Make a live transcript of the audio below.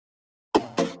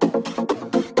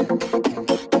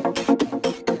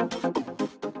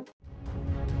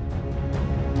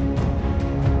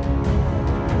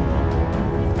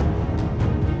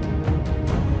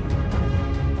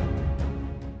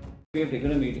we have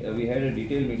taken a we had a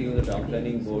detailed meeting with the town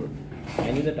planning board,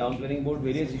 and in the town planning board,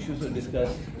 various issues were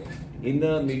discussed. In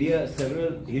the media,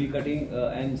 several hill cutting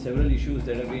and several issues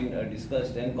that have been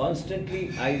discussed, and constantly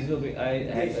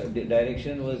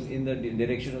direction was in the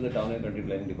direction of the town and country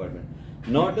planning department.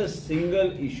 Not a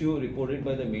single issue reported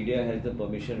by the media has the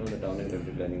permission of the town and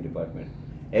country planning department.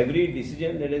 Every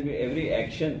decision that has been, every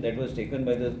action that was taken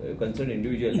by the concerned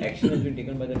individual, action has been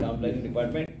taken by the town planning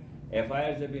department.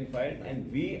 FIRs have been filed, and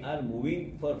we are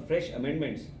moving for fresh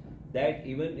amendments. That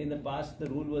even in the past the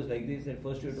rule was like this, that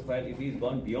first you have to file, if he's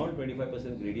gone beyond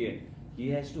 25% gradient, he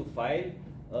has to file,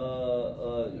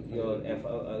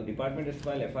 department has to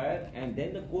file FIR, and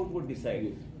then the court would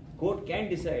decide. Court can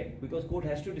decide, because court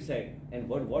has to decide. And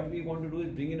what we want to do is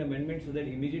bring in amendments so that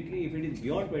immediately, if it is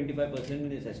beyond 25% in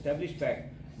this established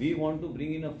fact, we want to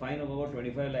bring in a fine of about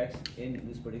 25 lakhs in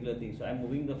this particular thing. So I am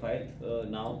moving the file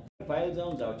now. Files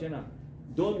जाऊन जावचे ना.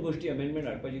 दोन गोष्टी amendment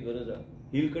हाडपाची गरज आहा.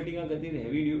 Hill cutting खातीर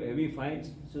heavy fines,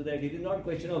 so that it is not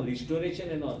question of restoration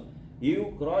and all.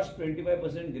 You cross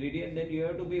 25% gradient, then you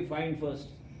have to be fined first.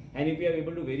 And if you are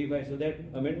able to verify, so that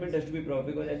amendment has to be proper,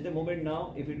 because at the moment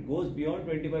now, if it goes beyond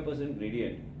 25%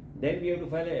 gradient, then we have to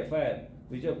file a FIR,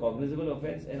 which is a cognizable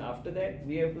offence, and after that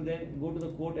we have to then go to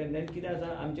the court, and then कितें आसा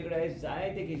आमचे कडेन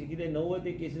जायते cases, कितें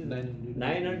 90 cases,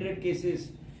 900 cases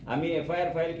आम्ही FIR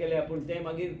file केल्या, पण ते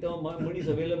मागीर तो मनीस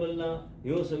अवेलेबल ना,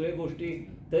 ह्यो सगळ्यो गोष्टी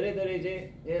तरेतरेचे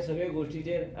हे सगळे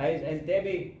गोष्टीचेर आयज, आनी ते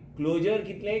बी क्लोजर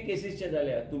कितलेय केसीसचे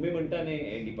जाल्या. तुम्ही म्हणटा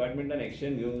न्ही डिपार्टमेंटान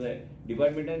एक्शन घेवंक जाय,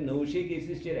 डिपार्टमेंटान 900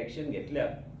 केसीसचेर एक्शन घेतल्या,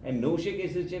 आनी 900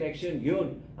 केसीसचेर एक्शन घेवन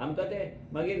आमकां ते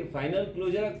मागीर फायनल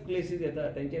क्लोजराक केसीस येता,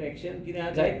 तांचेर एक्शन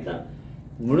कितें जायत ना.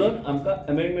 म्हणून आमकां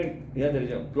अमेंडमेंट ह्या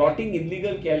तरेचें प्लॉटिंग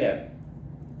इल्लीगल केल्यार,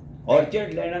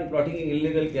 ऑर्चर्ड लँडान प्लॉटिंग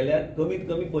इल्लीगल केल्यार कमीत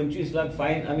कमी 25 लाख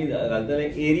फायन आमी घालतले.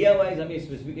 एरिया वायज आमी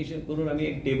स्पेसिफिकेशन करून आमी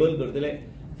एक टेबल करतले.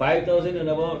 5,000 and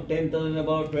above, 10,000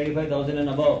 above, 25,000 and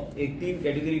above, एक 3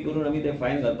 कॅटेगरी करून आमी ते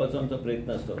फायन घालपाचो आमचो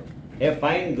प्रयत्न आसतो. हे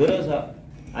फायन गरज आहा,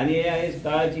 आनी हे आयज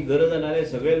काळाची गरज नाल्यार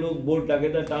सगळे लोक बोट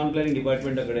दाखयतात टाउन प्लॅनिंग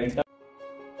डिपार्टमेंटा कडेन.